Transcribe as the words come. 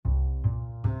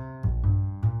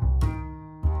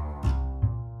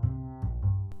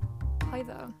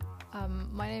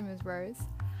My name is Rose,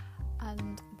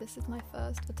 and this is my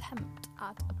first attempt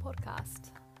at a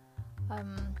podcast.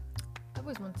 I've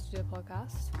always wanted to do a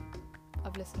podcast.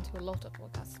 I've listened to a lot of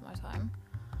podcasts in my time,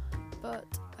 but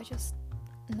I just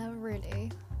never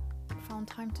really found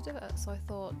time to do it. So I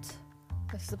thought,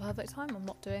 this is the perfect time. I'm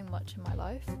not doing much in my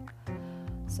life,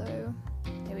 so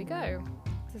here we go.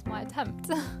 This is my attempt.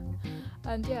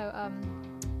 And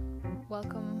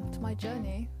welcome to my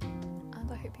journey,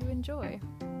 and I hope you enjoy.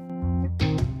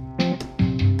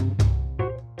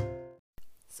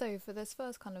 So for this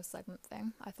first kind of segment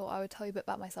thing, I thought I would tell you a bit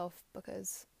about myself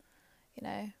because,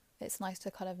 it's nice to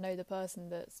kind of know the person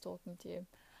that's talking to you.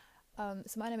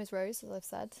 So my name is Rose, as I've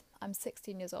said. I'm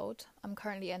 16 years old. I'm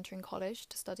currently entering college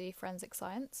to study forensic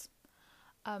science.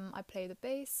 I play the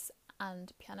bass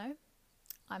and piano.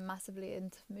 I'm massively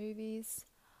into movies.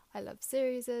 I love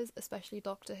series, especially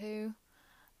Doctor Who.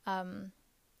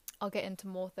 I'll get into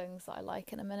more things that I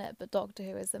like in a minute, but Doctor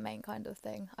Who is the main kind of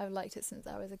thing. I've liked it since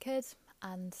I was a kid,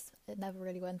 and it never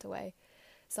really went away.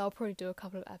 So I'll probably do a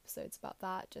couple of episodes about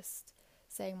that, just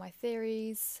saying my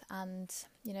theories and,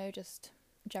 just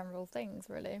general things,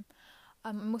 really.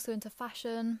 I'm also into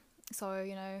fashion, so,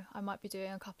 I might be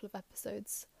doing a couple of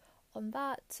episodes on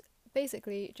that.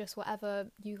 Basically, just whatever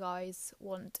you guys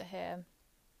want to hear.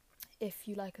 If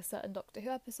you like a certain Doctor Who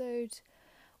episode,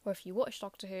 or if you watch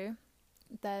Doctor Who,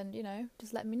 then,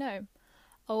 just let me know.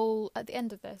 At the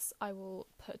end of this, I will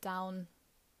put down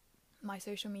my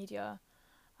social media,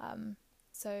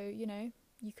 so,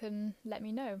 you can let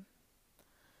me know.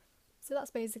 So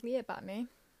that's basically it about me.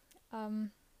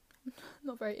 Not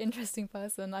a very interesting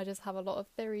person. I just have a lot of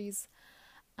theories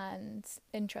and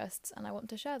interests, and I want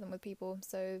to share them with people,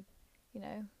 so,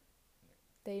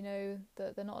 they know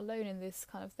that they're not alone in this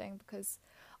kind of thing, because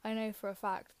I know for a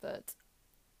fact that,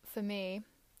 for me,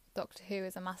 Doctor Who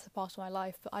is a massive part of my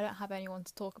life, but I don't have anyone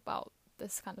to talk about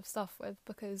this kind of stuff with,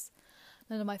 because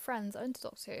none of my friends are into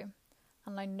Doctor Who,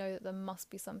 and I know that there must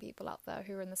be some people out there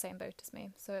who are in the same boat as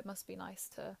me, so it must be nice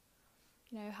to,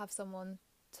 have someone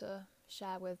to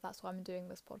share with. That's why I'm doing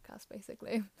this podcast,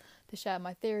 basically, to share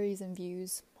my theories and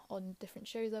views on different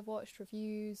shows I've watched,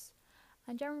 reviews,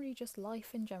 and generally just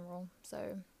life in general.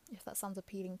 So if that sounds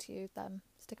appealing to you, then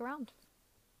stick around.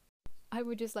 I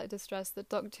would just like to stress that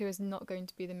Doctor Who is not going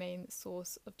to be the main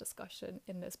source of discussion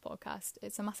in this podcast.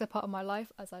 It's a massive part of my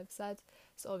life, as I've said,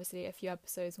 so obviously a few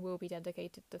episodes will be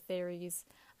dedicated to theories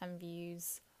and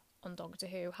views on Doctor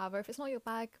Who. However, if it's not your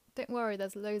bag, don't worry,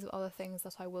 there's loads of other things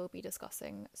that I will be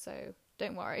discussing, so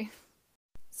don't worry.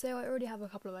 So I already have a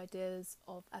couple of ideas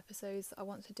of episodes that I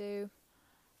want to do.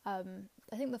 I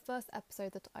think the first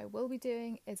episode that I will be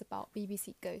doing is about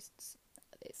BBC Ghosts.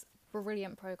 It's a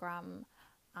brilliant programme,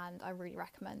 and I really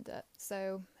recommend it.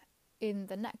 So in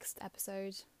the next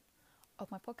episode of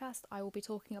my podcast, I will be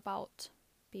talking about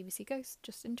BBC Ghosts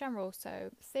just in general. So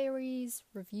theories,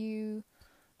 review,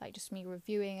 just me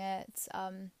reviewing it,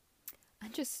 and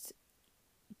just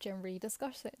generally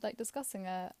discussing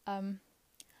it.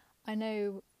 I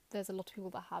know there's a lot of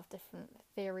people that have different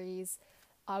theories.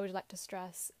 I would like to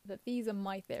stress that these are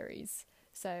my theories.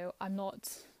 So I'm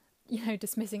not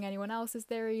dismissing anyone else's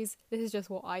theories. This is just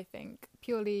what I think,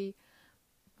 purely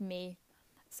me.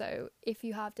 So if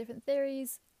you have different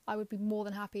theories, I would be more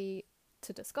than happy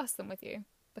to discuss them with you,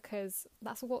 because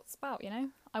that's what it's about,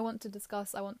 I want to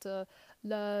discuss, I want to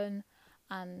learn,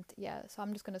 and so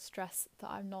I'm just going to stress that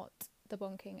I'm not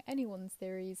debunking anyone's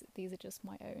theories, these are just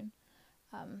my own.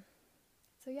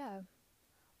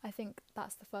 I think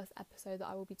that's the first episode that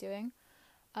I will be doing.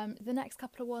 The next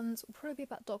couple of ones will probably be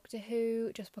about Doctor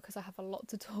Who, just because I have a lot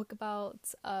to talk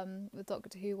about with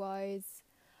Doctor Who wise.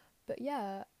 But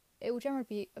it will generally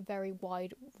be a very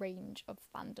wide range of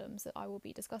fandoms that I will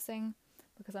be discussing,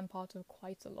 because I'm part of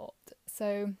quite a lot.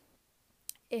 So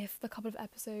if the couple of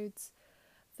episodes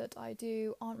that I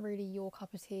do aren't really your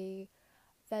cup of tea,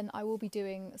 then I will be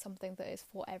doing something that is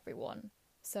for everyone.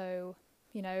 So,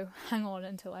 hang on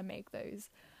until I make those.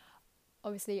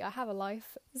 Obviously, I have a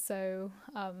life, so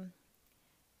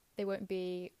they won't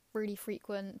be really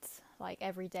frequent, like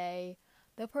every day.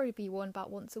 There'll probably be one about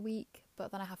once a week,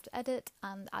 but then I have to edit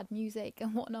and add music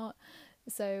and whatnot.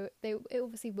 So it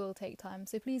obviously will take time.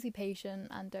 So please be patient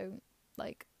and don't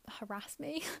harass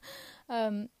me.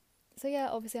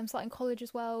 Obviously I'm starting college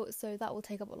as well, so that will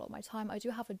take up a lot of my time. I do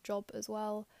have a job as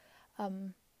well.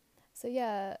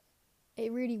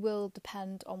 It really will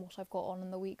depend on what I've got on in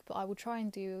the week, but I will try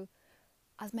and do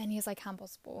as many as I can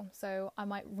possible. So I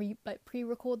might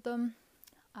pre-record them,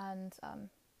 and so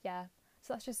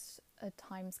that's just a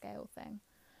time scale thing.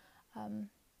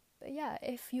 But yeah,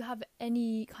 if you have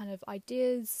any kind of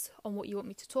ideas on what you want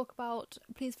me to talk about,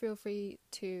 please feel free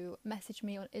to message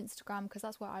me on Instagram, because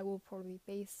that's where I will probably be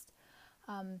based.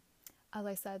 As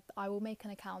I said, I will make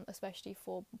an account especially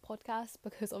for podcasts,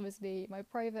 because obviously my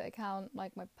private account,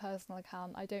 like my personal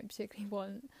account, I don't particularly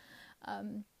want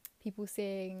people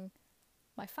seeing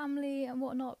my family and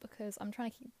whatnot, because I'm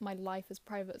trying to keep my life as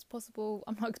private as possible.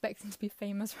 I'm not expecting to be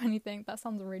famous or anything. That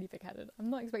sounds really big-headed. I'm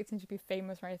not expecting to be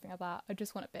famous or anything like that. I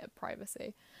just want a bit of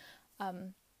privacy. I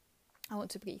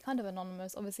want to be kind of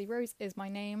anonymous. Obviously, Rose is my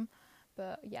name,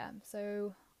 but yeah,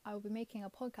 so I will be making a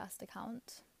podcast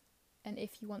account, and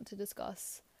if you want to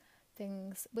discuss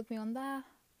things with me on there,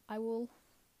 I will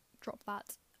drop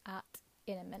that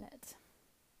in a minute.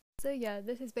 So yeah,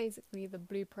 this is basically the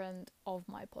blueprint of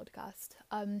my podcast.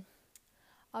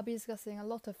 I'll be discussing a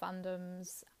lot of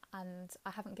fandoms, and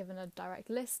I haven't given a direct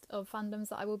list of fandoms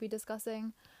that I will be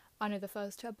discussing. I know the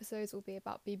first 2 episodes will be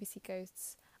about BBC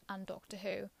Ghosts and Doctor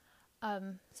Who.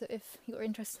 So if you're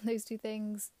interested in those 2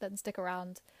 things, then stick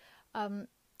around.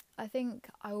 I think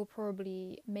I will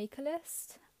probably make a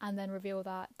list and then reveal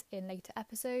that in later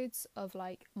episodes of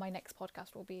like my next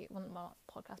podcast will be,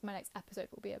 my next episode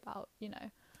will be about, you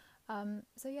know.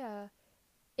 So yeah,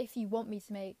 if you want me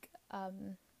to make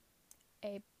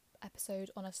a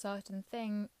episode on a certain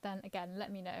thing, then again, let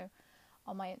me know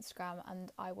on my Instagram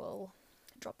and I will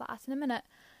drop that in a minute,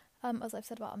 as I've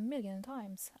said about 1,000,000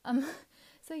 times.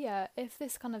 So yeah, if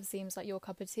this kind of seems like your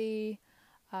cup of tea,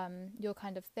 your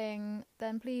kind of thing,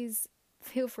 then please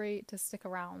feel free to stick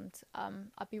around.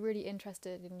 I'd be really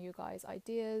interested in you guys'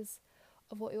 ideas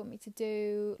of what you want me to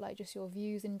do, like just your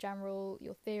views in general,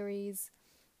 your theories.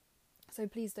 So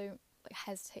please don't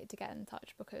hesitate to get in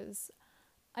touch, because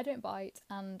I don't bite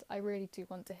and I really do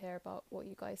want to hear about what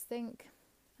you guys think.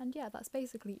 And yeah, that's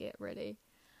basically it really.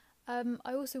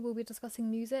 I also will be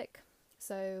discussing music,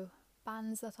 so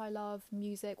bands that I love,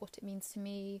 music, what it means to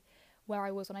me, where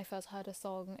I was when I first heard a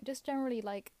song, just generally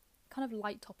like kind of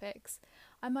light topics.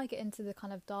 I might get into the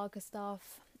kind of darker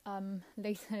stuff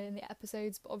later in the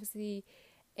episodes, but obviously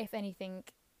if anything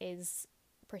is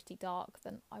pretty dark,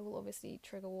 then I will obviously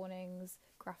trigger warnings,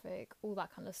 graphic, all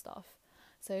that kind of stuff.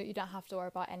 So you don't have to worry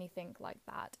about anything like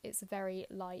that. It's a very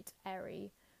light,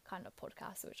 airy kind of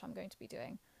podcast, which I'm going to be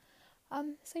doing.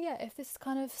 So yeah, if this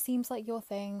kind of seems like your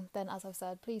thing, then as I've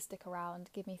said, please stick around,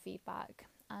 give me feedback,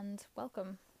 and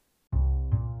welcome.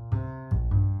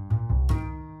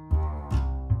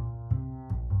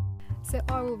 So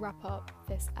I will wrap up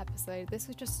this episode. This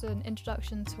was just an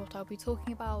introduction to what I'll be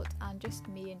talking about and just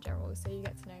me in general, so you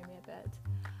get to know me a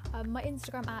bit. My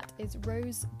Instagram is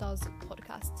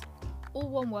rosedoespodcast. All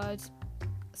one word,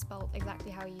 spelled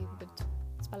exactly how you would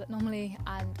spell it normally,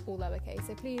 and all lowercase.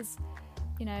 So please,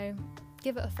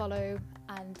 give it a follow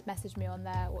and message me on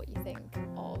there what you think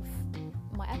of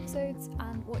my episodes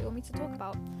and what you want me to talk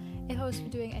about. If I was to be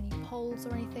doing any polls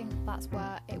or anything, that's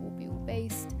where it will be all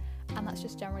based, and that's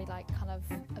just generally like kind of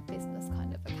a business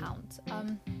kind of account.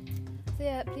 So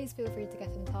yeah, please feel free to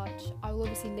get in touch. I will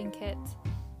obviously link it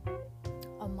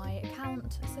on my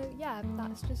account. So yeah,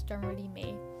 that's just generally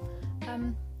me.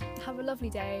 Have a lovely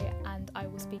day, and I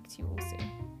will speak to you all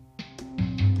soon.